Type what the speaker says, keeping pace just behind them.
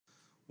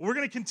We're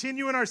going to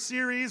continue in our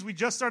series we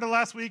just started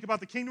last week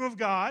about the kingdom of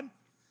God.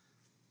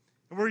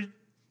 And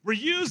we're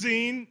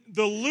using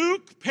the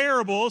Luke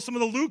parables, some of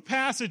the Luke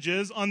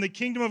passages on the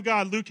kingdom of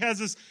God. Luke has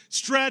this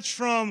stretch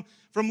from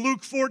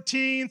Luke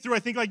 14 through I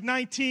think like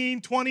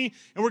 19, 20,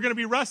 and we're going to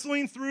be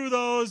wrestling through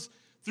those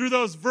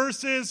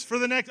verses for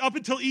the next, up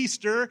until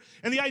Easter.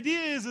 And the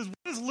idea is what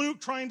is Luke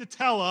trying to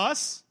tell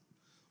us?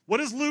 What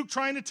is Luke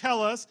trying to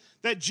tell us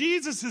that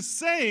Jesus is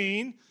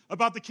saying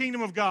about the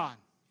kingdom of God?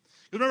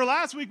 Remember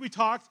last week we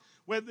talked,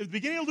 at the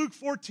beginning of Luke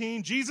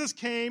 14, Jesus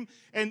came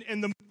and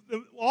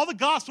all the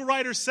gospel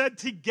writers said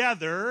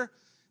together,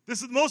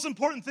 this is the most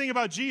important thing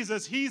about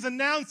Jesus, he's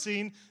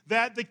announcing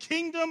that the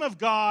kingdom of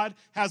God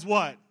has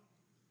what?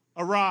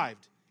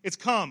 Arrived. It's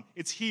come.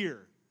 It's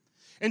here.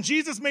 And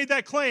Jesus made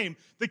that claim.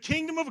 The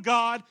kingdom of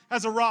God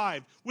has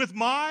arrived. With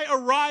my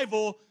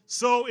arrival,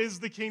 so is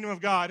the kingdom of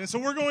God. And so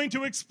we're going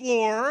to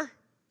explore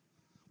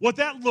what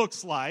that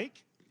looks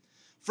like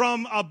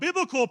from a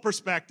biblical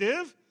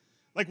perspective.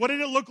 Like, what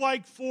did it look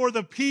like for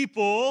the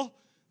people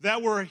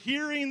that were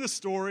hearing the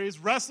stories,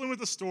 wrestling with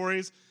the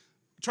stories,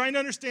 trying to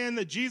understand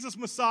that Jesus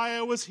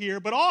Messiah was here,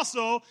 but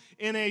also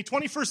in a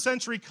 21st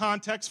century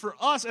context for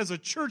us as a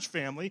church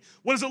family,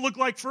 what does it look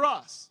like for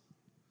us?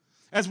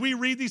 As we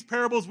read these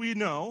parables we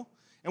know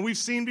and we've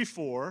seen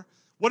before,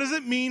 what does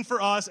it mean for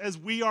us as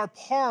we are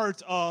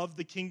part of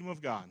the kingdom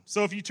of God?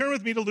 So if you turn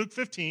with me to Luke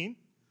 15,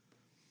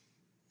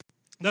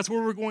 that's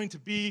where we're going to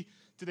be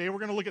today. We're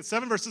going to look at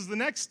 7 verses. The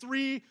next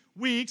 3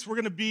 weeks, we're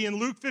going to be in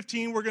Luke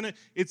 15.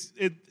 It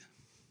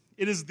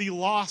is the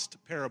lost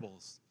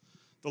parables.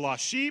 The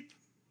lost sheep,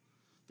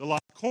 the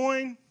lost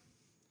coin,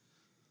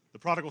 the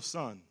prodigal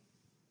son.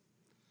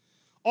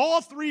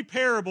 All 3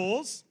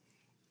 parables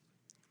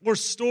or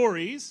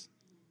stories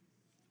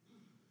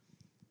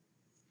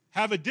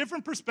have a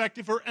different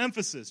perspective or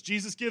emphasis.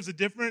 Jesus gives a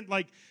different,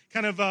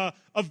 kind of a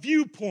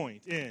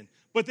viewpoint in.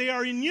 But they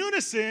are in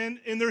unison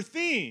in their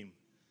theme.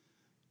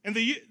 And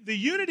the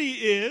unity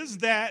is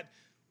that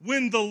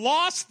when the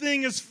lost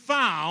thing is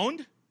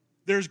found,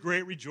 there's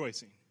great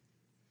rejoicing.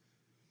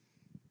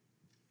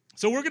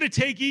 So we're going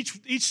to take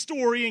each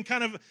story and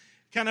kind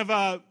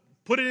of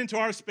put it into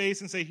our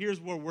space and say, here's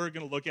where we're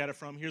going to look at it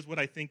from. Here's what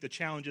I think the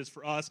challenge is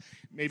for us.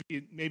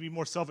 Maybe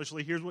more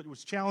selfishly, here's what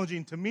was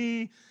challenging to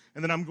me,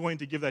 and then I'm going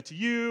to give that to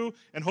you,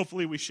 and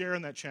hopefully we share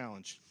in that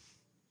challenge.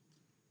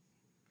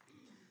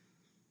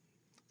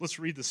 Let's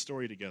read the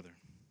story together.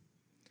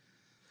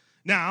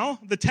 Now,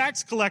 the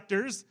tax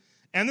collectors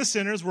and the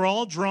sinners were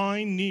all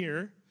drawing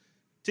near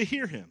to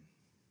hear him.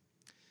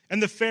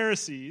 And the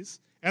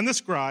Pharisees and the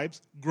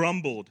scribes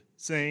grumbled,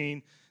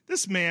 saying,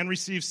 "This man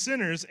receives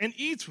sinners and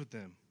eats with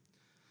them."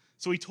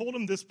 So he told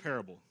him this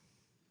parable.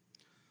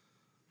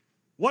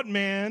 "What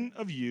man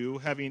of you,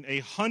 having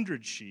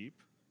 100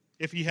 sheep,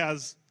 if he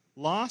has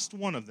lost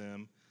one of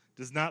them,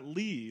 does not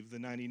leave the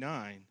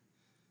 99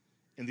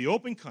 in the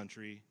open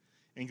country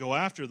and go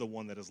after the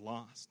one that is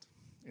lost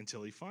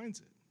until he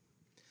finds it?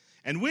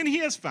 And when he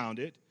has found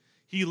it,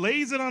 he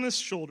lays it on his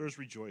shoulders,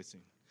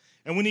 rejoicing.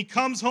 And when he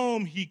comes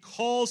home, he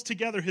calls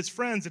together his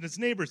friends and his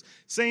neighbors,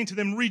 saying to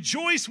them,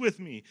 'Rejoice with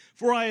me,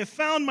 for I have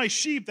found my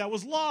sheep that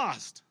was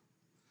lost.'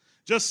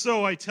 Just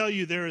so I tell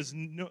you, there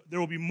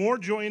will be more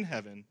joy in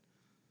heaven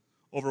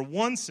over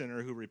one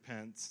sinner who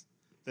repents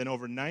than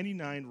over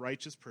 99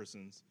 righteous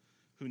persons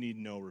who need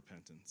no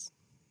repentance."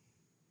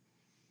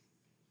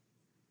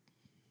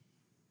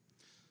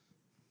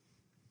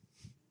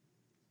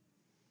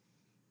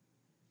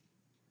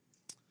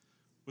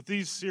 With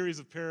these series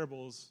of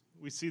parables,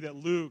 we see that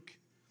Luke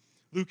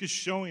is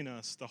showing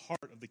us the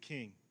heart of the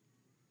king.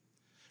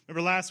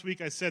 Remember last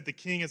week I said the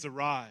king has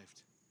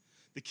arrived.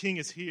 The king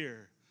is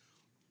here.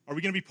 Are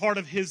we going to be part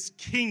of his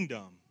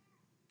kingdom?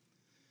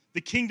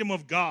 The kingdom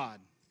of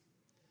God.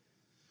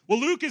 Well,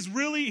 Luke is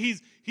really,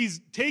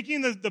 he's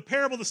taking the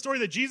parable, the story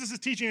that Jesus is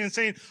teaching and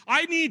saying,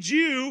 I need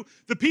you,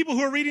 the people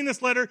who are reading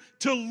this letter,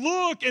 to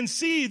look and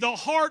see the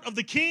heart of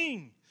the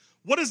king.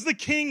 What does the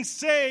king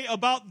say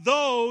about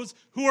those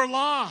who are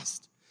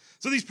lost?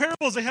 So these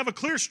parables, they have a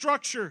clear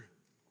structure.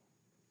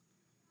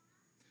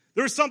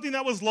 There was something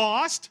that was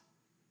lost,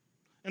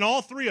 and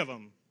all 3 of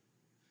them.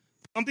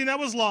 Something that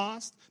was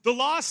lost. The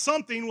lost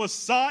something was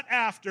sought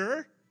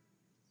after.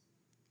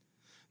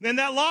 Then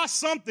that lost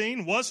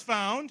something was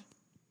found.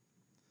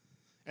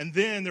 And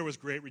then there was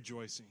great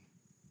rejoicing.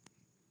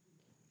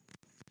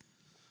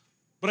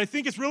 But I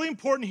think it's really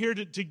important here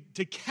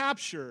to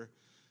capture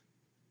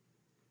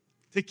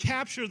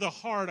the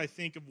heart, I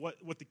think, of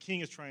what the king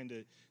is trying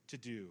to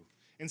do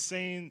in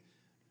saying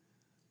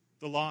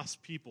the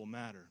lost people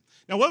matter.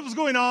 Now, what was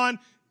going on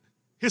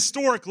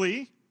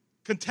historically,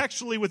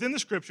 contextually within the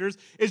scriptures,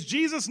 is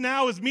Jesus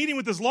now is meeting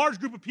with this large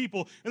group of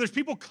people, and there's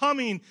people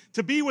coming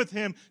to be with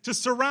him, to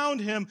surround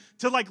him,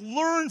 to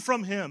learn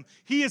from him.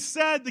 He has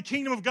said the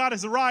kingdom of God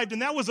has arrived,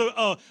 and that was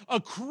a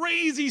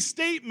crazy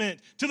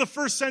statement to the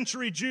first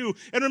century Jew.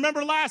 And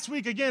remember last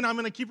week, again, I'm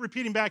going to keep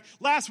repeating back,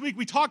 last week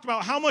we talked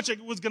about how much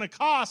it was going to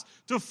cost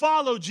to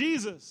follow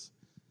Jesus.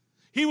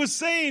 He was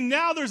saying,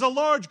 now there's a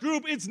large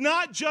group. It's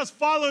not just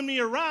following me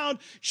around.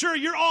 Sure,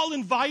 you're all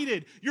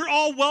invited. You're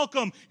all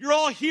welcome. You're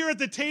all here at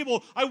the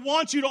table. I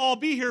want you to all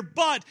be here,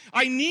 but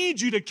I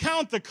need you to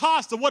count the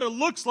cost of what it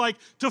looks like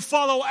to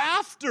follow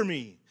after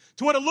me,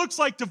 to what it looks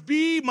like to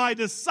be my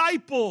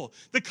disciple.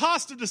 The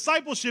cost of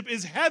discipleship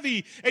is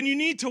heavy, and you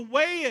need to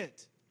weigh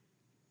it.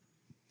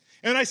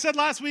 And I said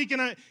last week,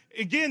 and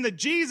again, that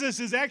Jesus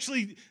is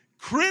actually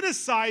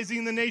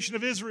criticizing the nation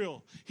of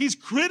Israel. He's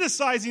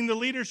criticizing the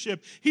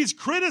leadership. He's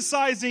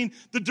criticizing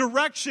the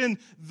direction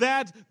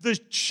that the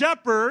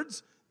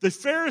shepherds, the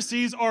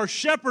Pharisees, are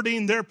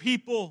shepherding their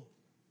people.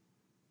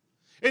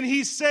 And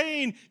he's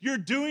saying, you're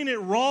doing it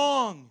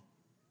wrong.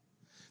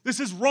 This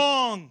is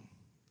wrong.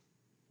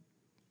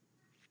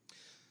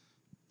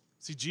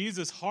 See,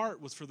 Jesus'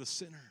 heart was for the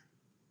sinner.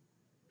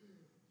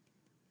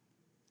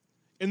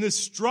 And this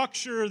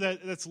structure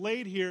that's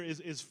laid here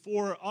is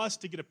for us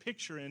to get a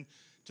picture in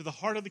to the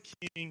heart of the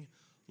King,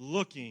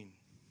 looking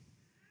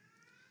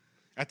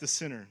at the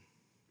sinner.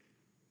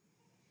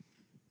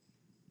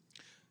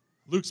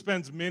 Luke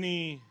spends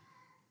many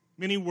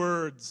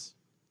words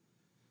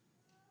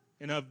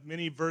and of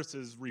many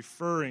verses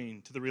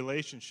referring to the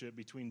relationship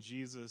between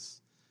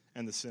Jesus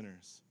and the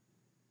sinners.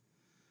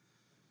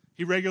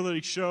 He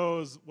regularly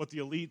shows what the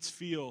elites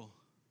feel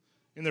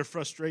in their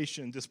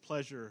frustration,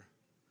 displeasure,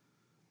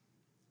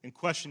 and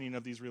questioning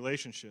of these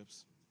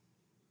relationships.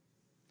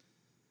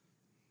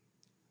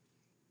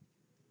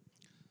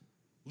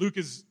 Luke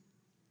is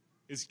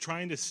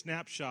trying to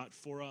snapshot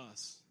for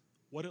us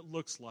what it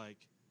looks like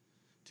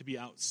to be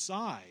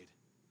outside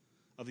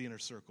of the inner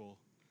circle,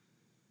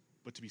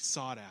 but to be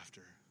sought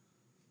after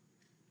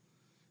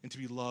and to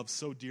be loved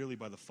so dearly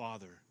by the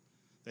Father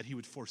that he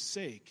would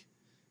forsake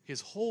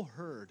his whole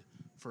herd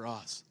for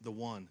us,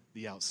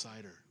 the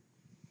outsider.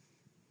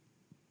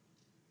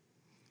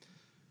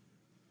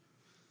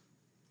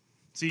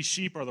 See,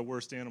 sheep are the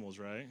worst animals,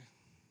 right?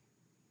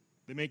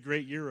 They make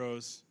great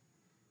gyros.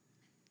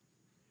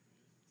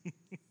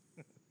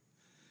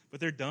 But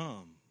they're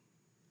dumb.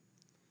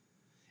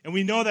 And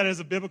we know that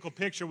as a biblical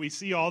picture, we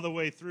see all the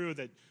way through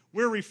that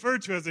we're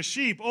referred to as a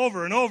sheep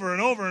over and over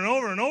and over and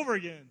over and over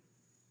again.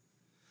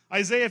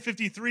 Isaiah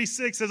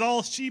 53:6 says,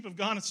 all sheep have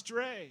gone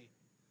astray.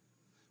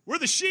 We're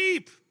the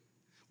sheep.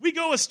 We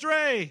go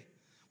astray.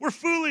 We're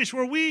foolish.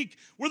 We're weak.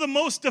 We're the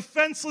most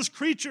defenseless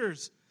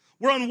creatures.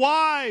 We're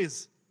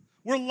unwise.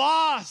 We're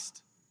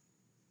lost.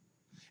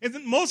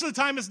 And most of the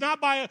time, it's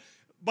not by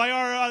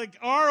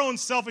our own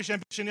selfish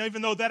ambition,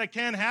 even though that it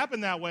can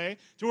happen that way,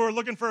 to where we're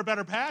looking for a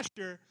better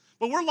pasture.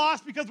 But we're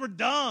lost because we're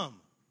dumb.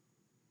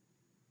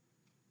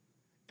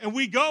 And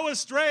we go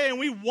astray and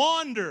we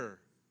wander.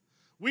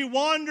 We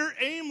wander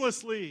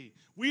aimlessly.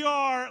 We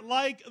are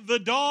like the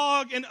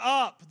dog in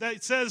Up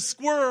that says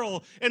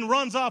squirrel and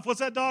runs off. What's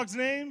that dog's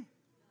name?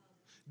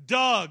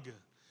 Doug.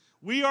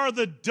 We are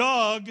the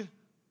Doug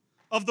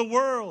of the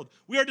world.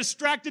 We are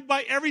distracted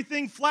by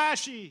everything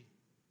flashy.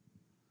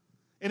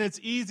 And it's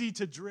easy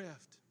to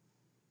drift.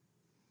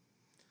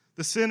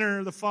 The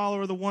sinner, the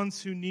follower, the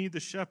ones who need the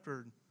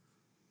shepherd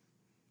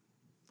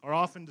are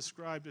often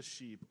described as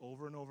sheep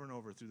over and over and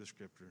over through the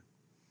scripture.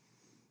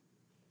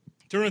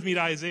 Turn with me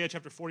to Isaiah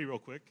chapter 40 real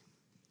quick.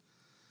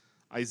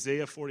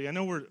 Isaiah 40. I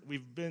know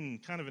we've been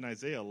kind of in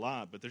Isaiah a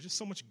lot, but there's just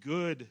so much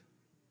good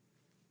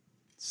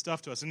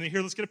stuff to us. And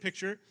here, let's get a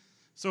picture.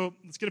 So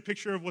let's get a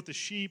picture of what the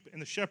sheep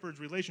and the shepherd's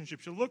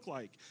relationship should look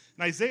like.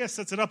 And Isaiah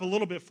sets it up a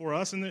little bit for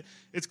us, and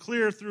it's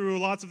clear through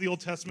lots of the Old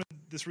Testament,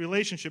 this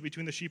relationship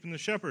between the sheep and the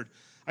shepherd.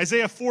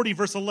 Isaiah 40,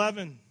 verse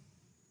 11.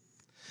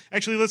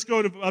 Actually, let's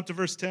go up to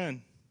verse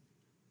 10.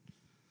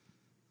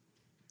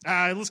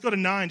 Let's go to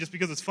 9 just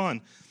because it's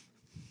fun.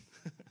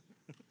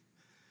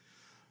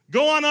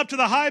 Go on up to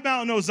the high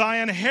mountain, O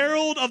Zion,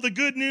 herald of the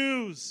good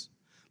news.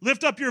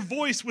 Lift up your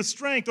voice with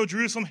strength, O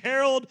Jerusalem,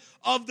 herald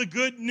of the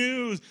good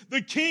news.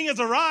 The king has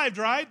arrived,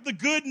 right? The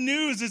good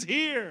news is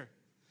here.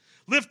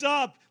 Lift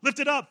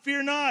it up,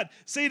 fear not.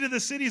 Say to the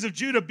cities of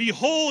Judah,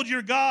 behold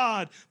your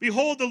God.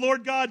 Behold, the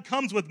Lord God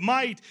comes with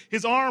might.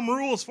 His arm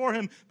rules for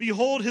him.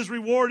 Behold, his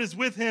reward is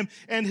with him,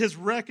 and his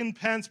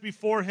recompense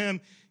before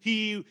him.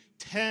 He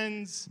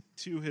tends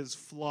to his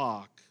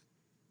flock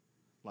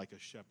like a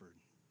shepherd.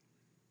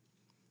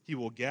 He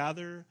will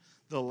gather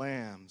the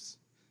lambs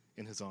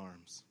in his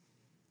arms.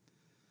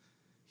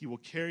 He will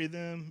carry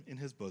them in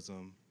his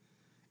bosom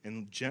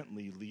and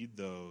gently lead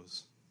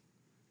those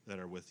that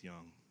are with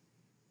young.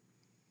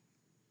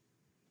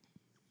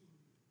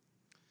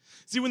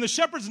 See, when the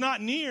shepherd's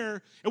not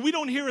near and we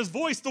don't hear his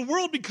voice, the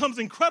world becomes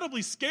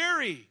incredibly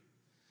scary.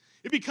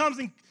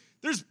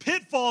 There's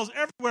pitfalls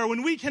everywhere.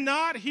 When we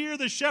cannot hear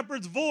the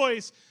shepherd's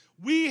voice,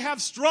 we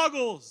have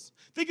struggles.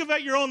 Think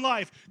about your own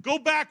life. Go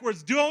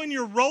backwards, go in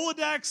your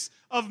Rolodex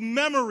of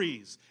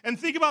memories, and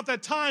think about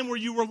that time where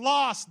you were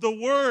lost, the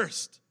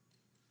worst.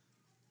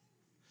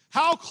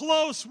 How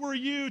close were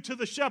you to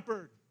the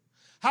shepherd?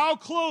 How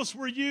close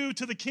were you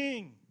to the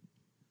king?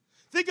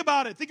 Think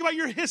about it. Think about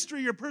your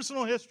history, your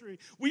personal history.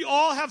 We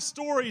all have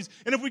stories,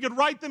 and if we could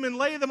write them and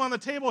lay them on the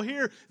table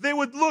here, they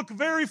would look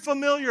very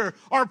familiar.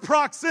 Our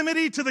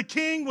proximity to the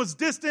king was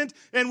distant,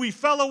 and we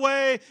fell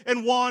away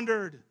and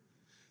wandered.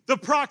 The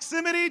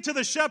proximity to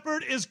the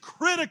shepherd is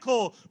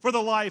critical for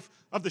the life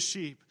of the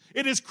sheep.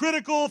 It is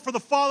critical for the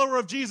follower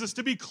of Jesus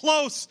to be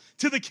close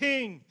to the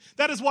king.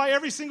 That is why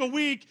every single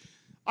week,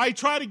 I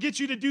try to get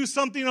you to do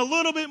something a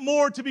little bit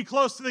more to be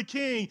close to the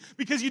king,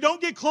 because you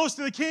don't get close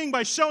to the king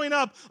by showing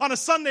up on a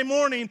Sunday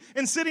morning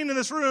and sitting in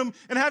this room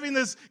and having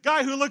this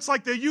guy who looks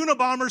like the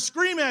Unabomber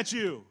scream at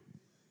you.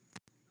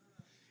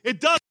 It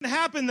doesn't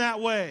happen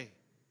that way.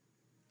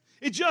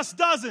 It just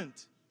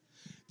doesn't.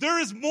 There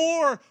is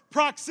more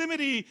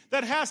proximity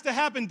that has to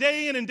happen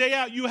day in and day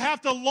out. You have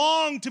to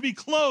long to be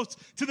close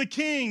to the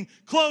king,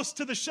 close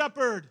to the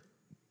shepherd.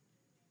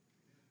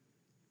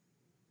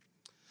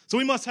 So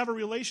we must have a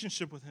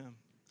relationship with him.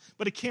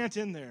 But it can't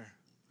end there.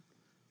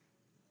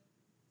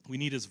 We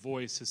need his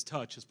voice, his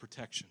touch, his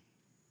protection.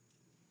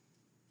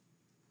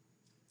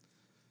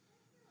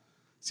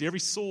 See,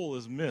 every soul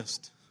is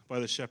missed by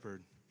the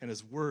shepherd and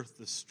is worth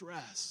the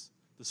stress,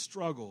 the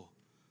struggle,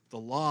 the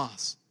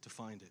loss to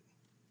find it.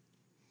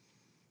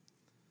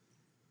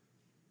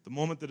 The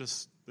moment that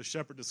the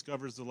shepherd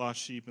discovers the lost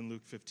sheep in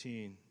Luke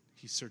 15,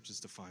 he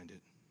searches to find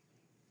it.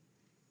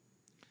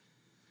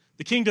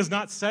 The king does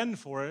not send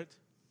for it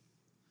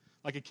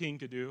like a king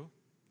could do.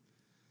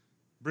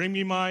 Bring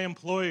me my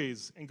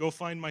employees and go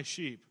find my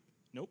sheep.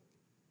 Nope.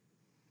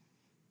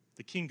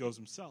 The king goes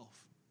himself.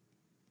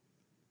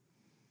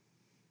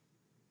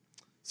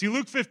 See,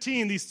 Luke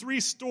 15, these three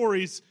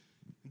stories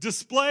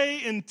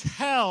display and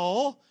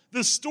tell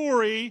the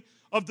story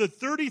of the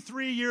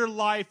 33-year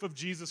life of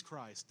Jesus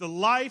Christ, the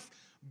life,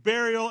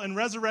 burial, and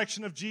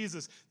resurrection of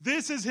Jesus.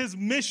 This is his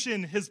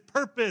mission, his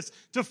purpose,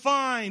 to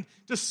find,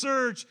 to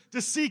search,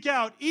 to seek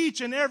out each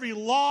and every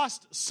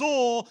lost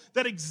soul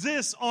that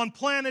exists on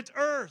planet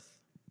Earth.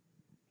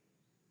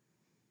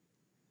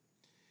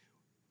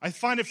 I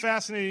find it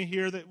fascinating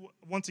here that,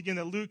 once again,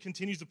 that Luke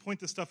continues to point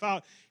this stuff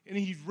out, and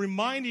he's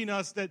reminding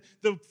us that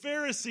the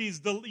Pharisees,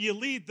 the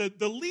elite,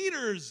 the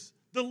leaders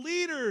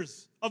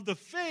of the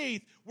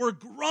faith were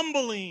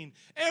grumbling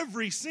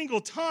every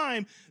single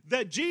time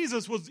that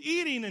Jesus was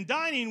eating and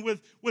dining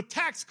with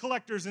tax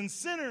collectors and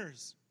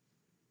sinners.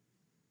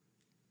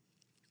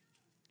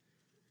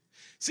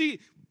 See,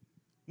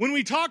 when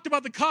we talked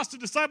about the cost of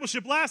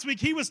discipleship last week,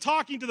 he was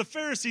talking to the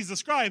Pharisees, the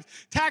scribes,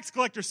 tax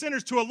collectors,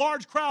 sinners, to a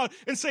large crowd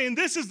and saying,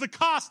 this is the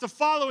cost of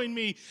following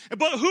me.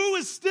 But who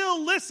is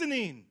still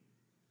listening?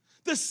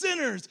 The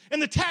sinners and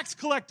the tax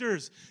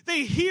collectors.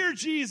 They hear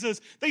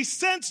Jesus. They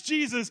sense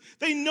Jesus.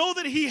 They know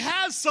that he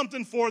has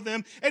something for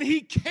them and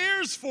he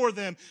cares for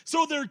them.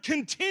 So they're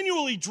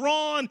continually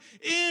drawn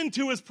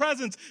into his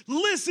presence,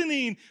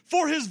 listening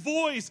for his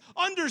voice,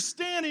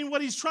 understanding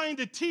what he's trying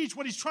to teach,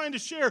 what he's trying to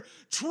share,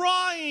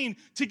 trying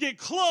to get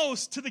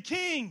close to the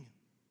king.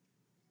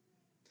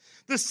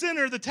 The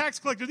sinner, the tax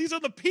collector, these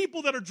are the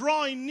people that are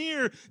drawing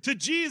near to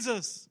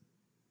Jesus.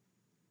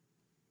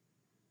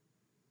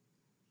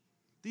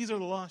 These are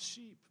the lost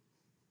sheep.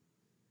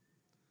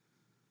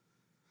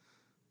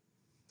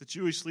 The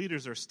Jewish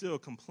leaders are still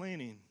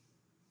complaining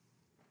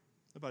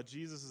about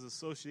Jesus'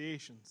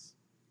 associations.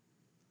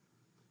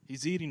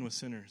 He's eating with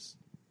sinners.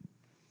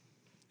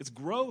 It's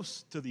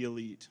gross to the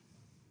elite.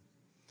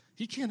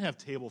 He can't have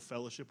table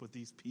fellowship with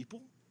these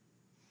people.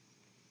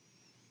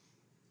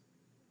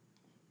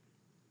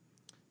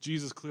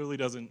 Jesus clearly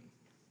doesn't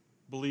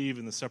believe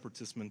in the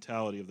separatist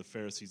mentality of the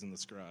Pharisees and the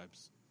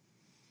scribes.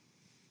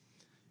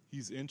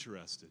 He's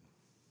interested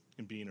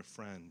in being a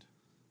friend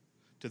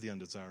to the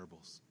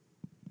undesirables.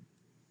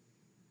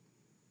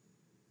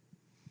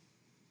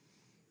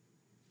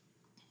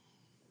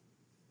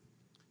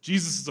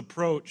 Jesus'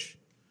 approach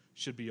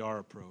should be our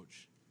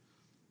approach.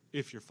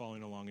 If you're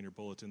following along in your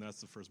bulletin, that's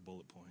the first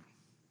bullet point.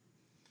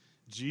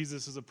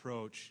 Jesus'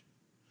 approach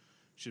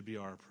should be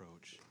our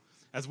approach.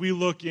 As we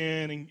look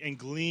in and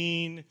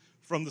glean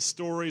from the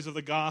stories of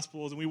the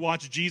Gospels, and we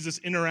watch Jesus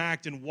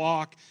interact and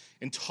walk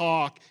and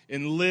talk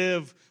and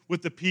live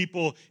with the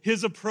people,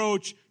 his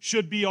approach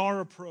should be our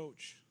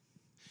approach.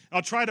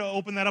 I'll try to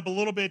open that up a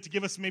little bit to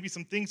give us maybe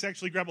some things to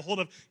actually grab a hold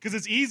of, because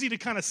it's easy to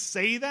kind of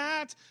say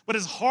that, but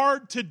it's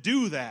hard to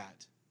do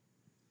that.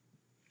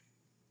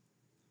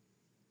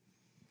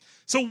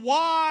 So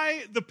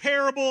why the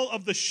parable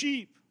of the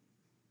sheep?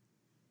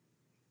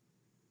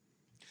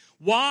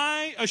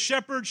 Why a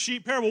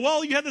shepherd-sheep parable?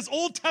 Well, you had this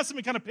Old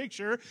Testament kind of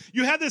picture.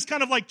 You had this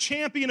kind of like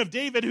champion of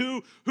David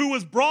who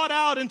was brought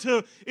out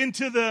into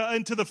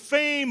the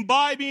fame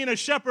by being a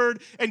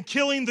shepherd and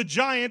killing the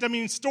giant. I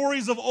mean,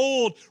 stories of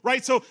old,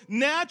 right? So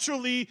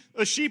naturally,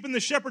 a sheep and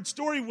the shepherd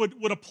story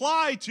would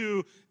apply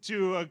to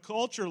a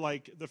culture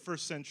like the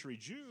first century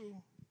Jew.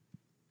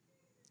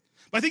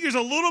 But I think there's a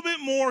little bit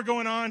more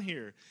going on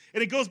here.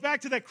 And it goes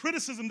back to that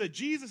criticism that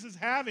Jesus is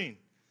having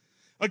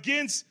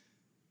against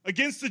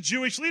the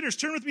Jewish leaders.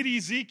 Turn with me to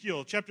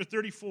Ezekiel chapter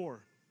 34.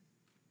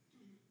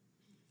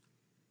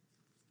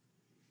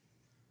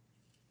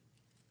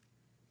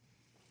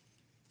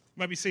 You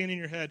might be saying in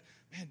your head,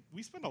 man,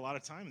 we spend a lot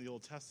of time in the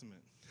Old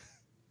Testament.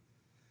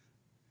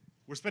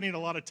 We're spending a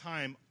lot of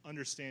time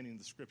understanding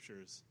the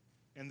Scriptures,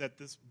 and that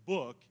this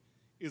book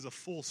is a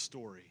full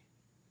story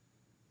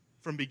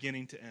from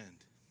beginning to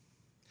end.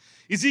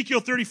 Ezekiel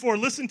 34,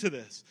 listen to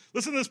this.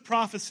 Listen to this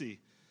prophecy.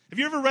 Have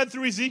you ever read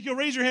through Ezekiel?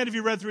 Raise your hand if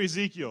you read through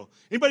Ezekiel.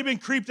 Anybody been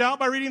creeped out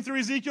by reading through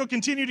Ezekiel?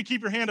 Continue to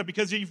keep your hand up,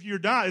 because if you're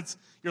not,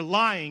 you're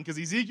lying, because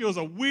Ezekiel is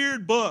a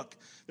weird book.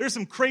 There's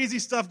some crazy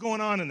stuff going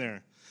on in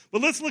there.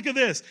 But let's look at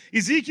this.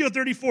 Ezekiel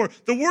 34,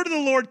 the word of the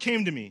Lord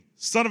came to me,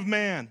 Son of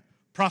man,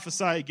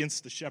 prophesy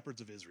against the shepherds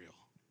of Israel.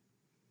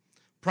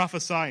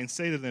 Prophesy and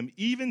say to them,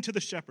 even to the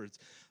shepherds,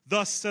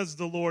 thus says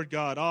the Lord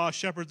God,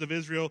 shepherds of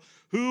Israel,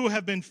 who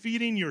have been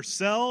feeding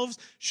yourselves,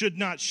 should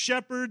not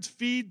shepherds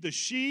feed the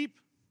sheep?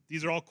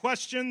 These are all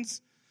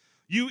questions.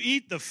 You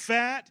eat the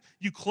fat,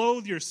 you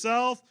clothe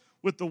yourself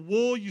with the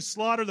wool, you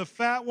slaughter the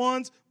fat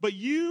ones, but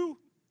you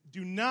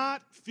do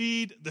not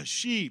feed the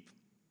sheep.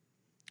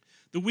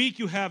 The weak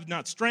you have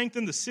not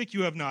strengthened, the sick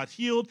you have not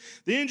healed,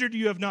 the injured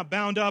you have not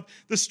bound up,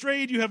 the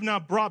strayed you have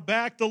not brought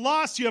back, the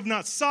lost you have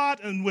not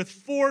sought, and with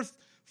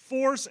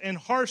force and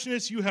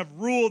harshness you have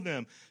ruled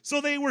them. So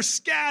they were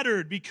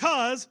scattered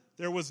because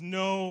there was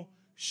no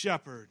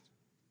shepherd.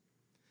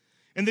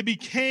 And they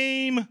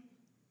became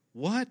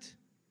what?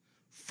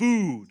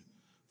 Food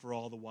for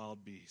all the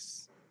wild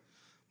beasts.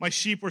 My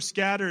sheep were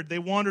scattered. They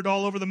wandered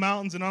all over the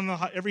mountains and on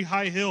every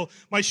high hill.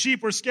 My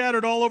sheep were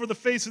scattered all over the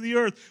face of the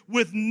earth,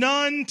 with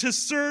none to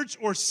search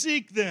or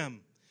seek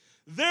them.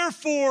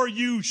 Therefore,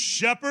 you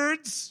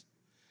shepherds,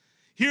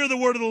 hear the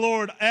word of the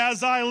Lord.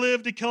 As I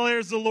live,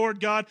 declares the Lord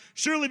God,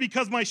 surely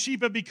because my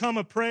sheep have become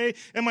a prey,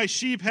 and my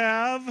sheep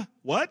have,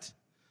 what?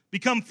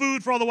 Become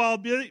food for all the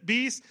wild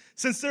beasts,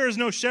 since there is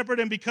no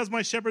shepherd, and because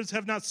my shepherds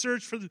have not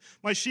searched for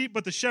my sheep,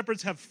 but the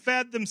shepherds have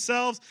fed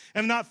themselves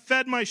and have not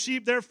fed my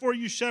sheep. Therefore,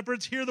 you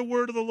shepherds, hear the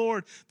word of the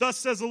Lord. Thus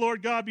says the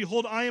Lord God,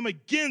 behold, I am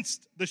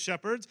against the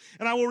shepherds,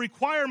 and I will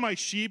require my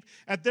sheep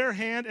at their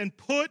hand and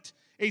put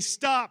a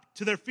stop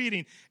to their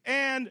feeding.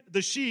 And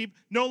the sheep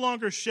no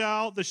longer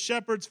shall the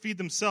shepherds feed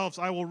themselves.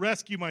 I will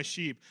rescue my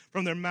sheep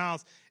from their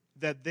mouths,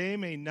 that they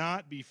may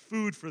not be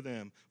food for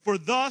them. For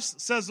thus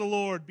says the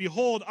Lord,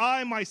 behold,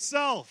 I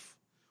myself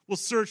will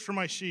search for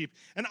my sheep,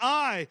 and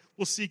I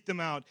will seek them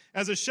out.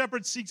 As a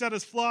shepherd seeks out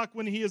his flock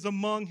when he is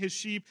among his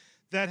sheep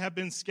that have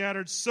been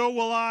scattered, so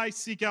will I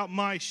seek out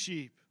my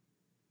sheep,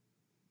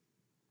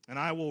 and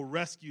I will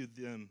rescue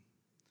them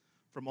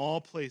from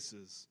all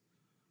places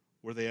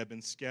where they have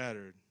been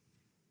scattered.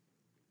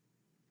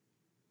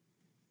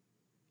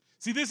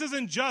 See, this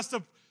isn't just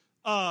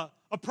a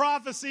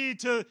prophecy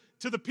to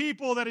the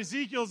people that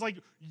Ezekiel's like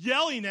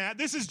yelling at.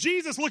 This is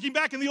Jesus looking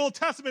back in the Old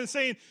Testament and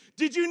saying,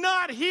 did you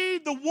not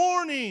heed the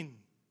warning?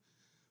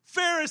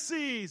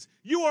 Pharisees,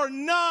 you are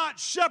not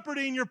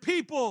shepherding your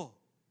people.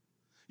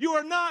 You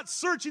are not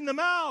searching them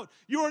out.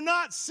 You are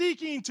not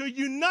seeking to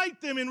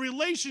unite them in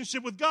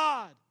relationship with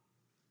God.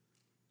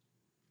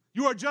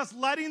 You are just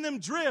letting them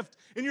drift,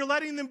 and you're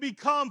letting them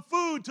become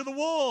food to the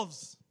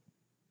wolves.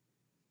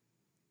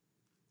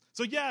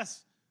 So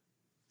yes,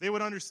 they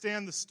would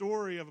understand the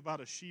story of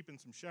about a sheep and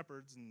some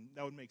shepherds, and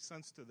that would make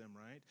sense to them,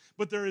 right?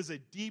 But there is a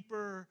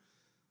deeper,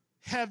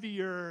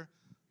 heavier,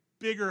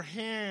 bigger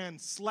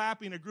hand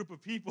slapping a group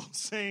of people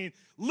saying,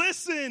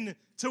 listen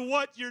to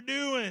what you're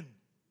doing.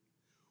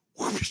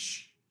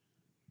 Whoosh.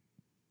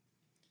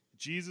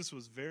 Jesus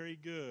was very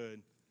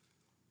good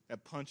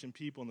at punching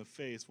people in the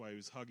face while he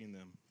was hugging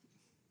them.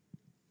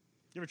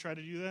 You ever try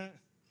to do that?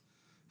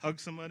 Hug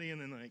somebody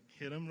and then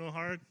hit them real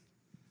hard?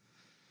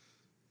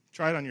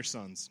 Try it on your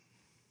sons.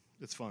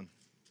 It's fun.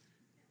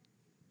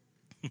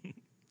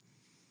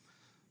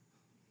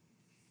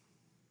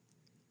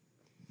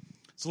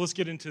 So let's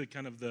get into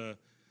kind of the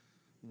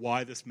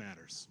why this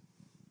matters,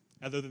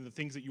 other than the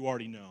things that you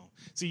already know.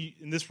 See,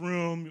 in this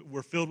room,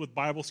 we're filled with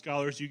Bible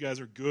scholars. You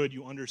guys are good.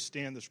 You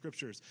understand the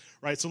Scriptures,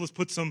 right? So let's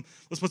put some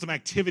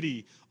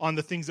activity on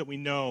the things that we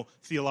know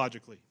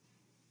theologically.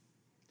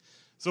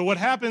 So what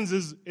happens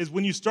is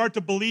when you start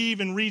to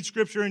believe and read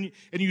Scripture and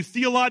you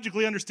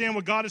theologically understand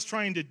what God is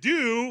trying to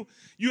do,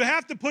 you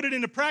have to put it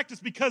into practice,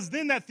 because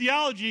then that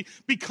theology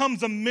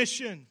becomes a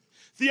mission.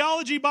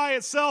 Theology by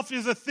itself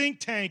is a think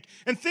tank,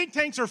 and think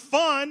tanks are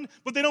fun,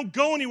 but they don't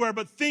go anywhere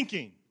but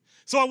thinking.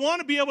 So I want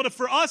to be able to,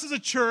 for us as a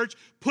church,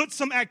 put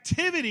some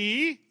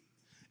activity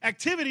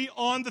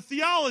on the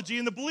theology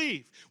and the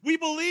belief. We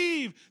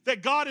believe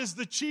that God is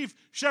the chief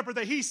shepherd,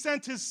 that he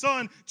sent his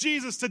son,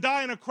 Jesus, to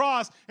die on a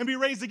cross and be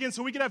raised again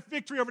so we can have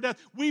victory over death.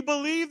 We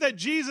believe that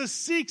Jesus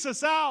seeks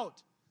us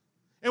out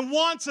and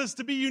wants us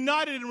to be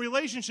united in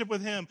relationship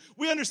with him.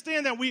 We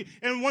understand that.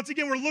 And once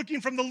again, we're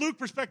looking from the Luke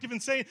perspective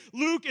and saying,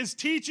 Luke is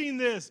teaching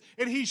this,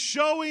 and he's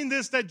showing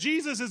this, that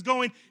Jesus is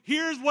going,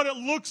 here's what it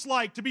looks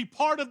like to be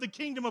part of the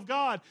kingdom of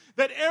God,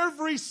 that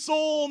every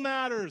soul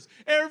matters,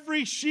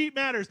 every sheep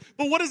matters.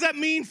 But what does that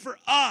mean for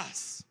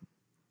us?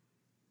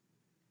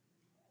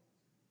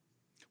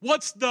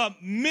 What's the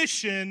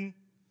mission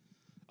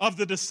of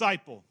the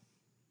disciple?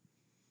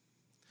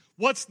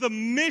 What's the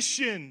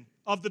mission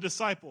of the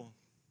disciple?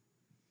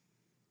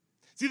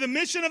 See, the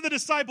mission of the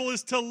disciple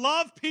is to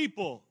love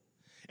people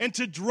and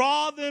to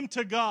draw them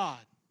to God.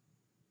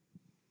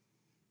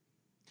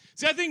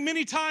 See, I think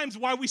many times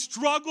why we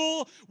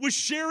struggle with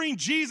sharing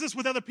Jesus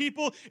with other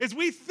people is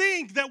we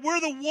think that we're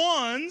the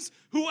ones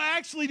who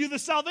actually do the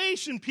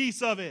salvation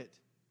piece of it.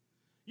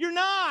 You're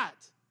not.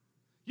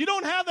 You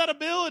don't have that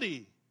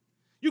ability.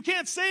 You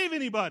can't save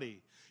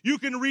anybody. You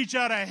can reach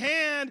out a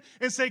hand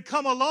and say,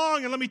 come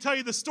along and let me tell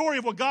you the story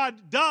of what God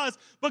does.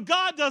 But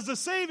God does the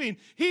saving.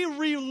 He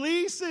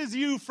releases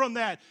you from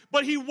that.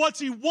 But what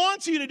he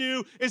wants you to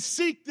do is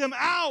seek them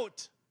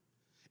out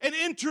and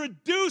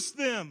introduce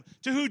them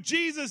to who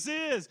Jesus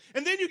is.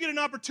 And then you get an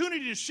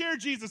opportunity to share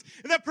Jesus.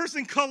 And that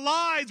person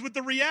collides with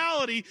the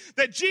reality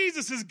that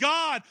Jesus is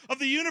God of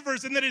the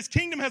universe and that his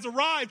kingdom has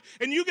arrived.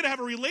 And you get to have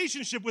a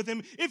relationship with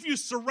him if you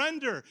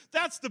surrender.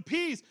 That's the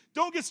piece.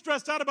 Don't get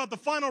stressed out about the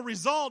final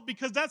result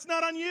because that's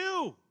not on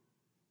you.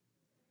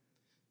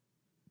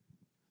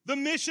 The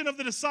mission of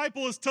the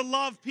disciple is to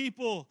love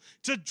people,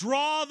 to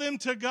draw them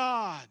to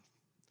God.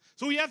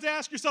 So you have to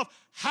ask yourself,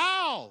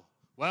 how?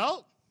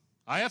 Well,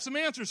 I have some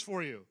answers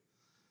for you.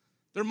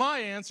 They're my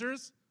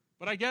answers,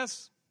 but I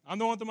guess I'm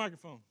the one with the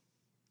microphone.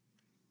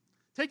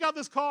 Take out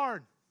this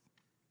card.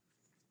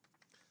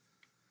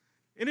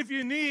 And if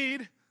you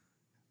need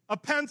a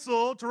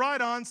pencil to write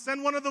on,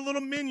 send one of the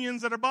little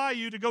minions that are by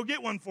you to go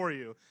get one for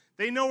you.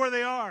 They know where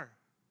they are.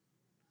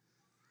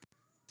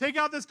 Take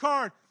out this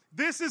card.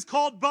 This is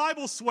called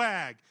Bible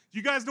swag. Do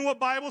you guys know what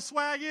Bible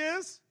swag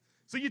is?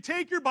 So you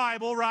take your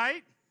Bible,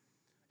 right?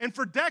 And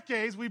for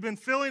decades, we've been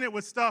filling it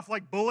with stuff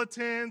like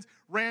bulletins,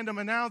 random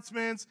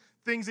announcements,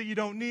 things that you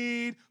don't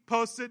need,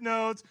 Post-it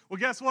notes. Well,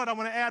 guess what? I'm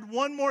going to add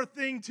one more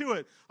thing to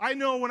it. I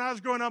know when I was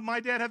growing up,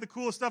 my dad had the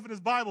coolest stuff in his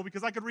Bible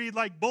because I could read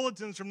like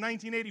bulletins from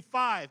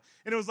 1985,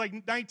 and it was like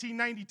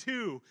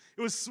 1992.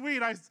 It was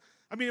sweet. I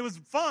mean, it was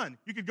fun.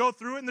 You could go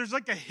through it, and there's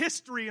like a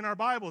history in our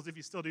Bibles if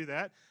you still do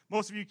that.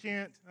 Most of you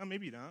can't.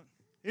 Maybe you don't.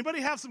 Anybody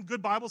have some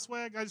good Bible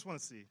swag? I just want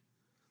to see.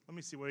 Let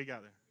me see what you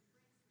got there.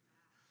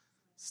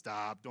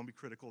 Stop. Don't be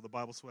critical of the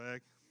Bible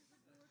swag.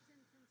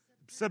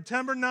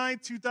 September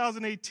 9th,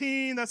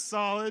 2018. That's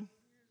solid.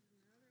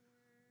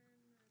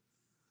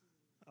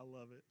 I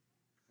love it.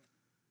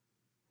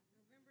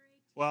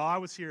 Well, I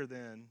was here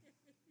then.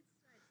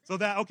 So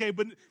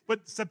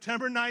but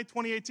September 9th,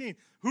 2018.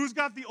 Who's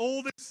got the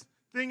oldest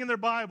thing in their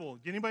Bible?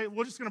 Anybody?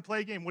 We're just going to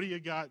play a game. What do you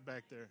got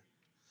back there?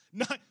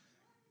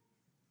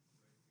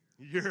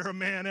 You're a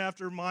man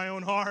after my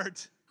own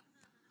heart.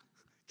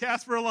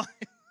 Casper Alliance.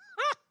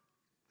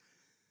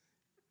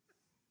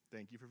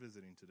 Thank you for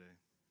visiting today.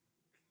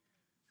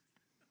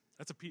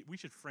 We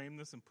should frame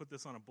this and put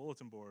this on a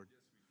bulletin board.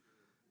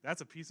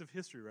 That's a piece of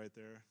history right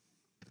there.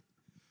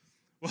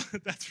 Well,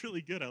 that's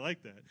really good. I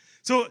like that.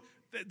 So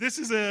this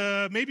is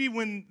maybe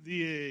when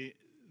the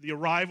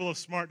arrival of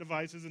smart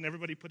devices and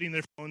everybody putting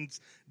their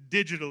phones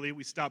digitally,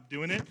 we stopped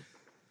doing it.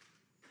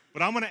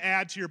 But I'm going to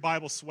add to your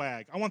Bible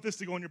swag. I want this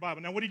to go in your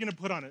Bible. Now, what are you going to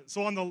put on it?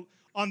 So on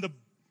the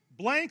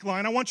blank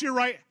line, I want you to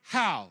write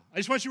how. I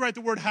just want you to write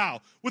the word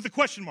how with a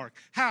question mark.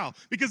 How?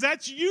 Because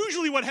that's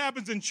usually what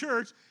happens in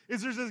church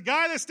is there's this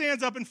guy that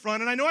stands up in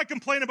front, and I know I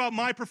complain about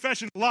my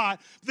profession a lot,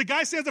 but the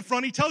guy stands up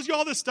front, he tells you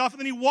all this stuff, and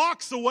then he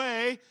walks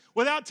away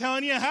without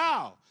telling you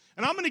how.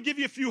 And I'm going to give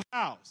you a few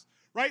hows,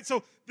 right?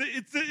 So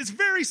it's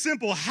very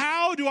simple.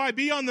 How do I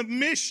be on the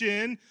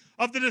mission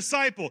of the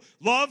disciple?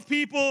 Love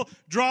people,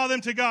 draw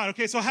them to God.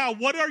 Okay, so how?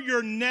 What are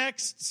your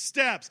next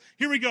steps?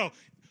 Here we go.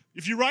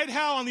 If you write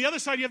how, on the other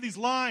side you have these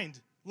lines,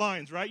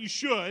 right? You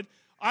should.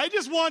 I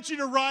just want you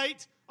to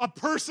write a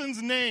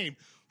person's name.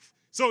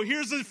 So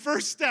here's the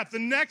first step. The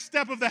next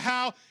step of the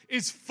how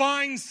is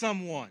find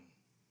someone.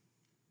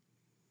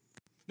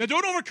 Now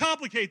don't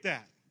overcomplicate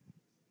that.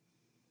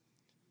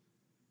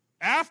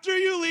 After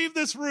you leave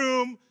this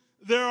room,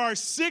 there are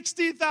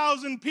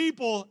 60,000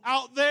 people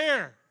out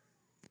there.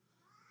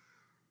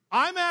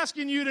 I'm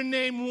asking you to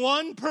name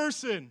one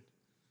person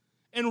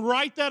and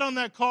write that on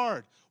that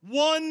card.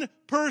 One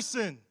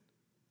person.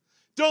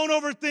 Don't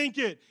overthink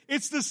it.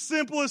 It's the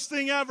simplest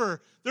thing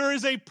ever. There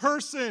is a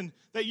person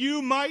that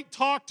you might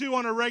talk to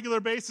on a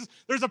regular basis.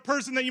 There's a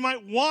person that you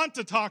might want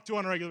to talk to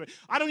on a regular basis.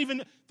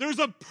 There's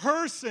a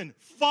person.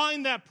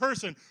 Find that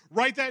person.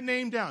 Write that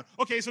name down.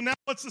 Okay, so now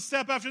what's the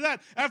step after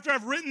that? After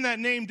I've written that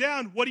name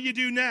down, what do you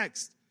do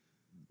next?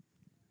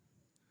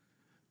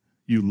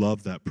 You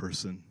love that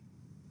person.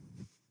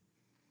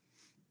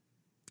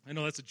 I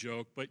know that's a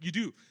joke, but you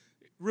do.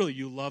 Really,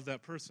 you love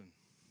that person.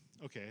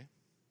 Okay.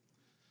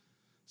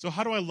 So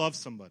how do I love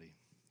somebody?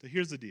 So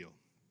here's the deal.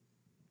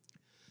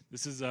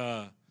 This is,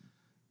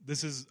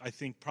 I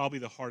think, probably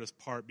the hardest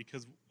part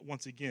because,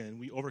 once again,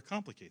 we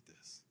overcomplicate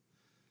this.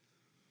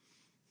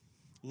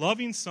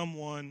 Loving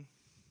someone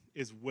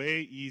is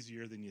way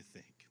easier than you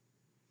think.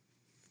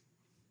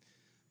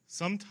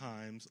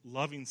 Sometimes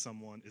loving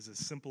someone is as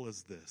simple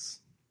as this.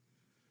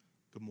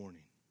 Good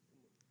morning.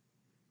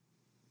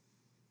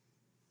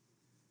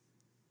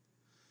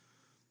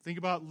 Think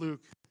about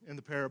Luke in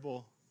the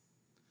parable.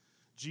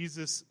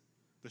 Jesus,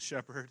 the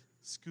shepherd,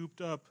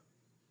 scooped up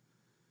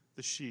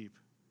the sheep.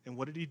 And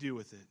what did he do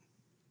with it?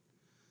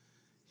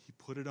 He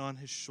put it on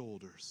his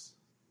shoulders.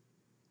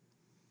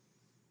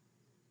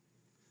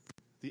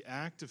 The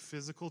act of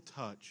physical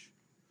touch,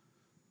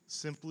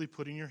 simply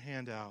putting your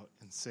hand out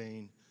and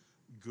saying,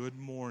 good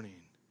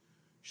morning,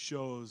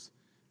 shows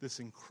this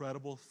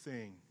incredible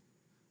thing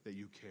that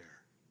you care.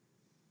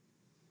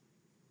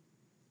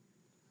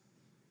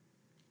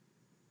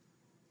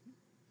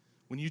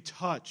 When you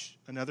touch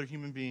another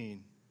human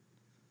being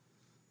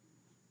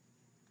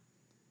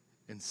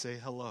and say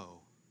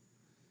hello,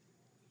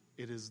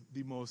 it is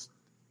the most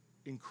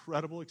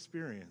incredible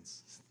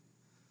experience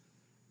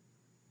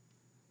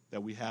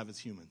that we have as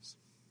humans.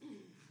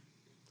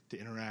 To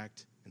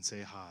interact and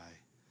say hi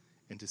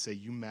and to say,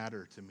 you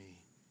matter to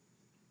me.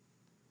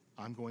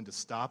 I'm going to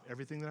stop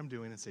everything that I'm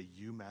doing and say,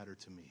 you matter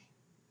to me.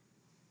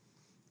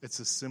 It's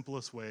the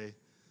simplest way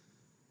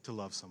to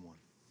love someone.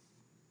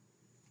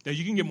 Now,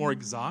 you can get more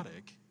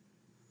exotic,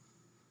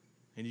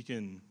 and you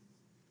can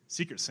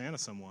Secret Santa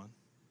someone,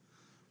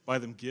 buy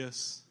them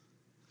gifts.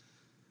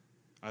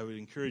 I would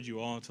encourage you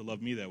all to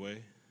love me that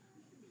way.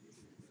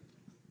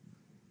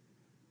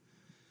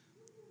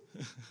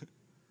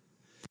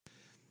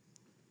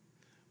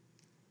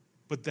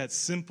 But that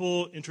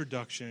simple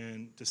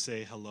introduction to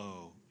say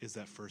hello is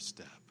that first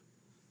step.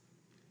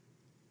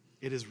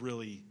 It is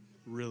really,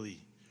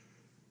 really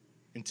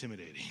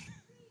intimidating.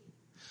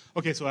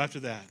 Okay, so after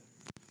that,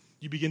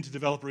 you begin to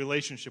develop a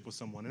relationship with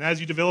someone. And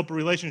as you develop a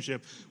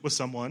relationship with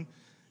someone,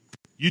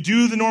 you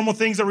do the normal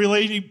things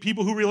that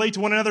people who relate to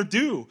one another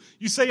do.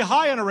 You say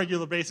hi on a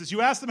regular basis.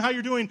 You ask them how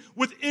you're doing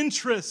with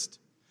interest.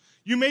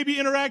 You maybe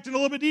interact a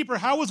little bit deeper.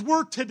 How was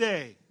work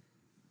today?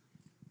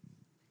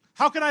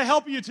 How can I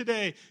help you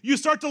today? You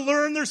start to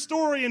learn their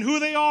story and who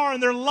they are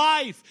and their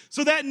life.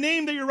 So that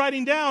name that you're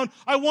writing down,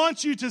 I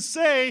want you to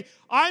say,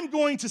 I'm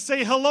going to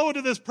say hello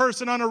to this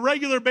person on a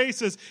regular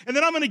basis, and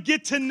then I'm going to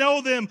get to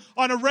know them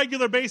on a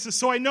regular basis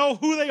so I know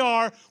who they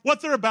are,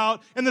 what they're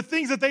about, and the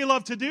things that they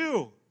love to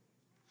do.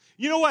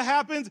 You know what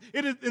happens?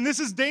 And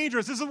this is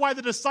dangerous. This is why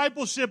the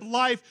discipleship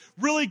life,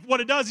 really what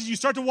it does is you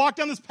start to walk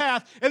down this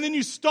path, and then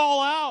you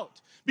stall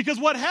out. Because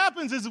what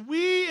happens is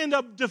we end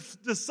up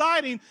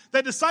deciding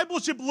that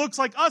discipleship looks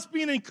like us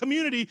being in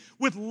community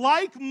with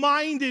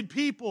like-minded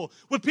people,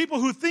 with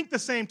people who think the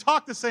same,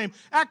 talk the same,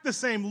 act the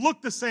same,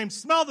 look the same,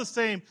 smell the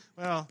same.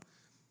 Well,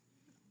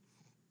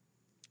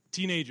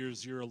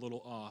 teenagers, you're a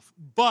little off.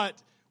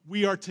 But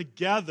we are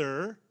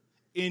together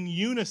in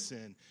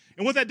unison.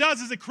 And what that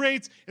does is it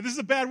creates, and this is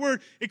a bad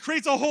word, it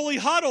creates a holy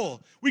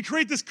huddle. We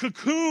create this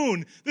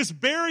cocoon, this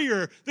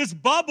barrier, this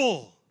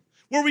bubble,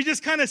 where we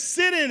just kind of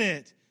sit in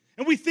it.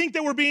 And we think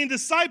that we're being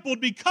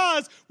discipled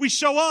because we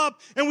show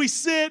up and we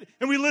sit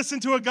and we listen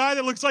to a guy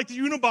that looks like the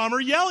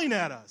Unabomber yelling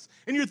at us.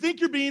 And you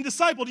think you're being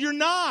discipled. You're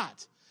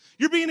not.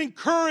 You're being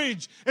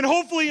encouraged and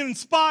hopefully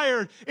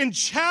inspired and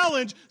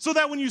challenged so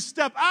that when you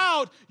step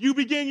out, you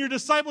begin your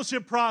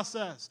discipleship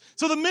process.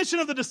 So the mission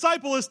of the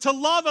disciple is to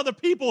love other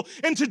people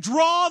and to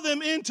draw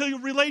them into a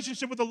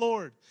relationship with the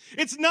Lord.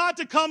 It's not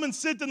to come and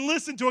sit and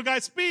listen to a guy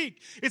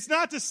speak. It's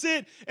not to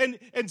sit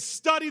and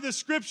study the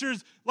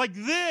scriptures like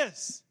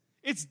this.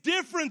 It's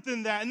different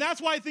than that. And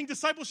that's why I think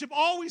discipleship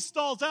always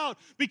stalls out,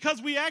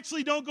 because we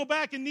actually don't go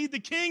back and need the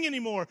king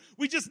anymore.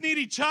 We just need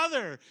each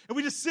other, and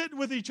we just sit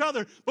with each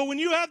other. But when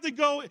you have to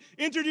go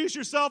introduce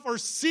yourself or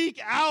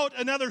seek out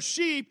another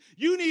sheep,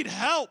 you need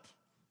help.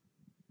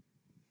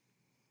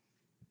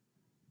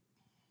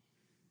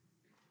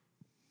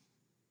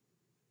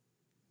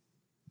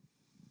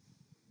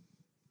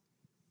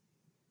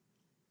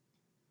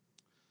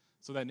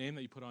 So that name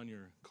that you put on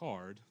your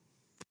card,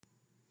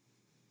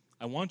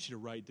 I want you to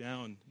write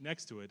down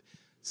next to it,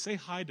 say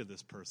hi to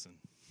this person.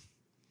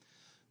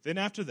 Then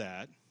after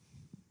that,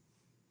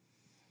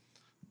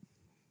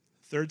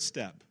 third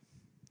step,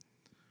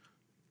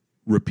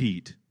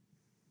 repeat.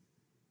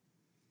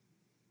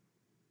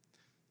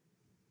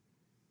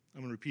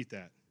 I'm going to repeat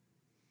that.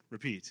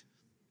 Repeat.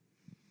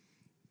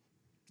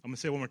 I'm going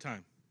to say it one more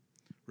time.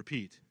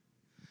 Repeat.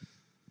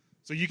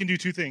 So you can do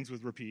two things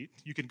with repeat.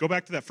 You can go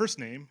back to that first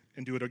name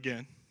and do it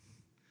again,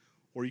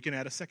 or you can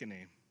add a second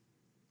name.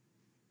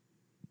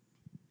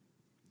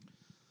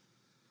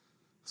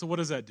 So what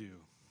does that do?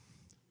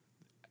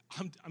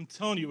 I'm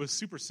telling you, it was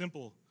super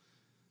simple.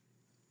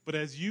 But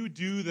as you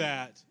do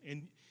that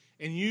and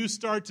you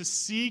start to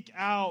seek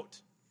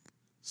out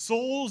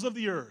souls of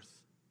the earth,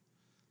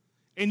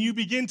 and you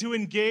begin to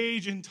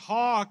engage and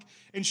talk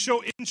and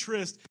show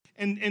interest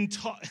and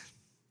talk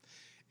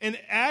and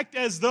act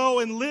as though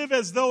and live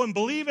as though and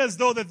believe as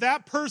though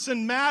that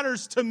person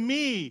matters to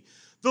me,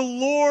 the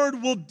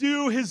Lord will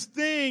do his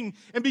thing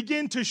and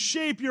begin to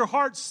shape your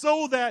heart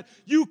so that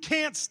you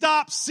can't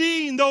stop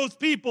seeing those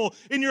people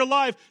in your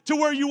life to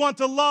where you want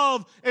to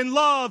love and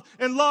love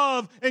and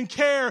love and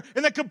care.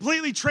 And that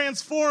completely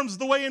transforms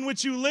the way in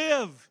which you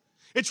live.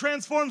 It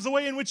transforms the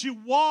way in which you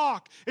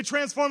walk. It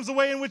transforms the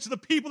way in which the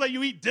people that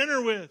you eat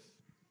dinner with.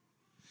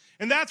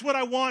 And that's what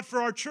I want for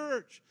our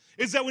church,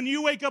 is that when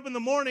you wake up in the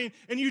morning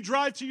and you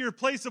drive to your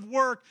place of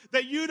work,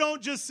 that you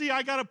don't just see,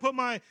 I got to put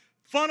my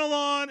funnel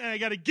on, and I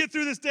got to get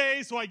through this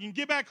day so I can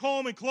get back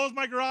home and close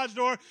my garage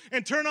door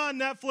and turn on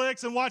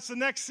Netflix and watch the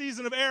next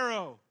season of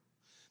Arrow.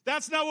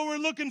 That's not what we're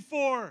looking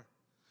for.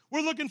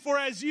 We're looking for,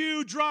 as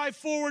you drive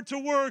forward to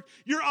work,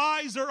 your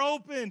eyes are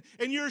open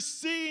and you're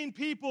seeing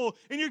people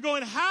and you're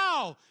going,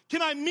 how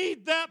can I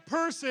meet that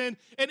person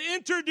and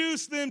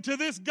introduce them to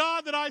this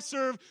God that I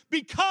serve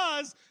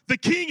because the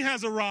King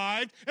has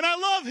arrived and I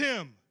love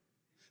him?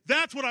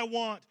 That's what I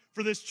want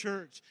for this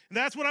church. And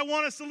that's what I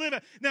want us to live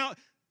at. Now,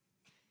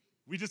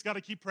 we just got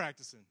to keep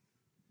practicing.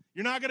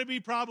 You're not going to be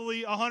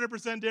probably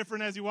 100%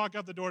 different as you walk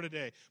out the door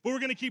today. But we're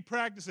going to keep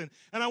practicing.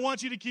 And I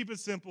want you to keep it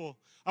simple.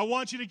 I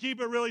want you to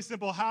keep it really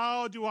simple.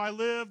 How do I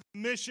live the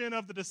mission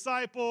of the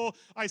disciple?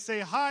 I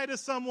say hi to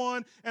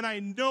someone, and I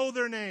know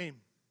their name.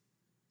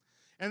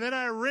 And then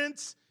I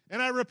rinse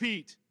and I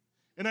repeat.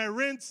 And I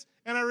rinse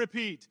and I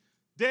repeat.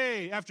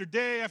 Day after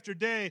day after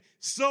day.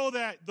 So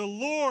that the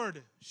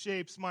Lord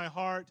shapes my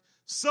heart.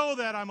 So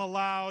that I'm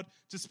allowed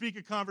to speak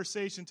a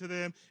conversation to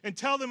them and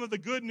tell them of the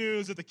good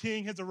news that the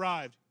King has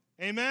arrived.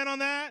 Amen on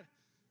that?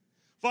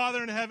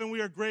 Father in heaven, we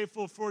are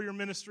grateful for your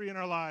ministry in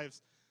our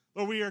lives.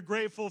 Lord, we are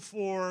grateful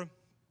for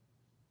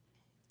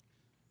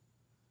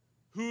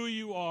who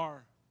you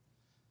are.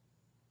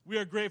 We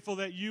are grateful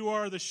that you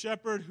are the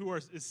shepherd who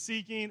is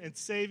seeking and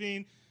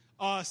saving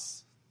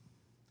us.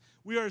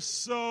 We are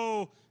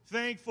so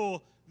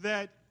thankful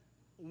that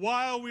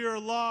while we are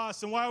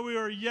lost and while we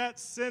are yet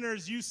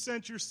sinners, you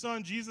sent your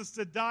son, Jesus,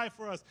 to die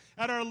for us.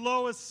 At our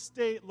lowest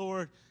state,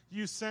 Lord,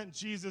 you sent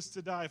Jesus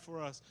to die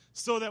for us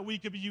so that we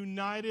could be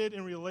united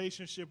in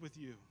relationship with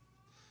you.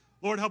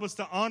 Lord, help us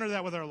to honor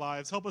that with our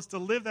lives. Help us to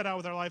live that out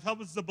with our life.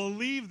 Help us to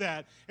believe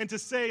that and to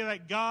say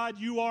that, God,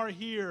 you are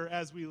here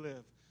as we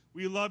live.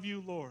 We love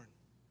you, Lord.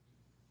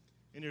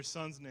 In your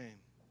son's name,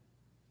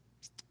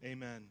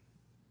 amen.